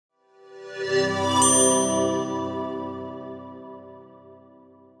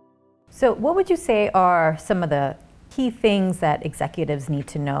So what would you say are some of the key things that executives need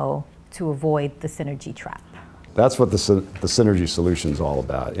to know to avoid the synergy trap? That's what the synergy solution is all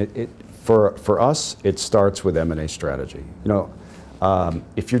about. For us, it starts with M&A strategy.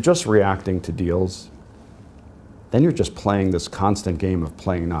 If you're just reacting to deals, then you're just playing this constant game of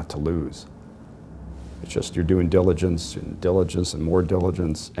playing not to lose. It's just you're doing diligence and diligence and more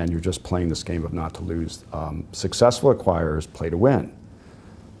diligence, and you're just playing this game of not to lose. Successful acquirers play to win.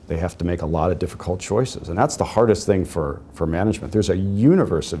 They have to make a lot of difficult choices, and that's the hardest thing for management. There's a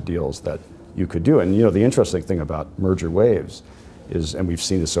universe of deals that you could do, and the interesting thing about merger waves is, and we've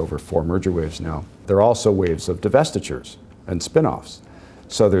seen this over 4 merger waves now, there are also waves of divestitures and spin-offs.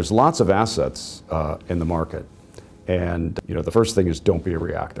 So there's lots of assets in the market, and the first thing is don't be a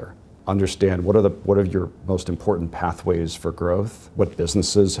reactor. Understand what are your most important pathways for growth, what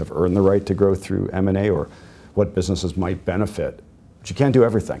businesses have earned the right to grow through M&A, or what businesses might benefit. But you can't do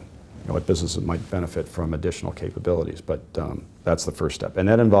everything. What businesses might benefit from additional capabilities, but that's the first step. And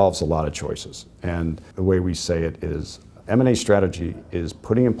that involves a lot of choices. And the way we say it is, M&A strategy is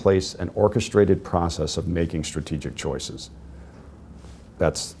putting in place an orchestrated process of making strategic choices.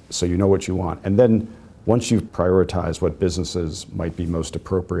 That's so you know what you want. And then once you've prioritized what businesses might be most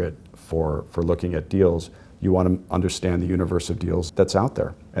appropriate for looking at deals, you want to understand the universe of deals that's out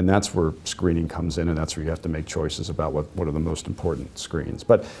there. And that's where screening comes in, and that's where you have to make choices about what are the most important screens.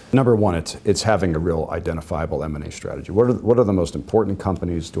 But number one, it's having a real identifiable M&A strategy. What are the most important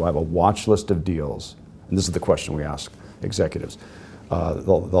companies? Do I have a watch list of deals? And this is the question we ask executives.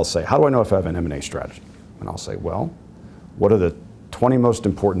 They'll say, how do I know if I have an M&A strategy? And I'll say, well, what are the 20 most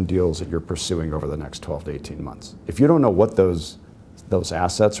important deals that you're pursuing over the next 12 to 18 months? If you don't know what those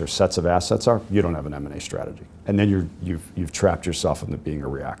assets or sets of assets are, you don't have an M&A strategy. And then you've trapped yourself into being a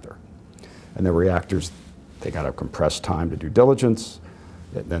reactor. And the reactors, they got to compress time to do diligence.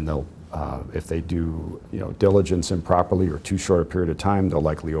 Then they'll, if they do diligence improperly or too short a period of time, they'll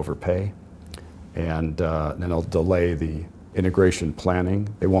likely overpay. And then they'll delay the integration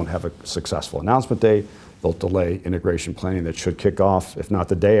planning. They won't have a successful announcement day. They'll delay integration planning that should kick off, if not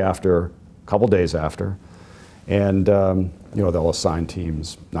the day after, a couple days after. And they'll assign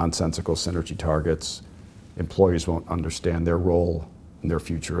teams nonsensical synergy targets. Employees won't understand their role and their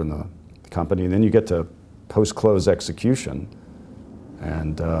future in the company. And then you get to post-close execution,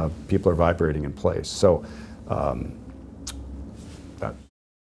 and people are vibrating in place. So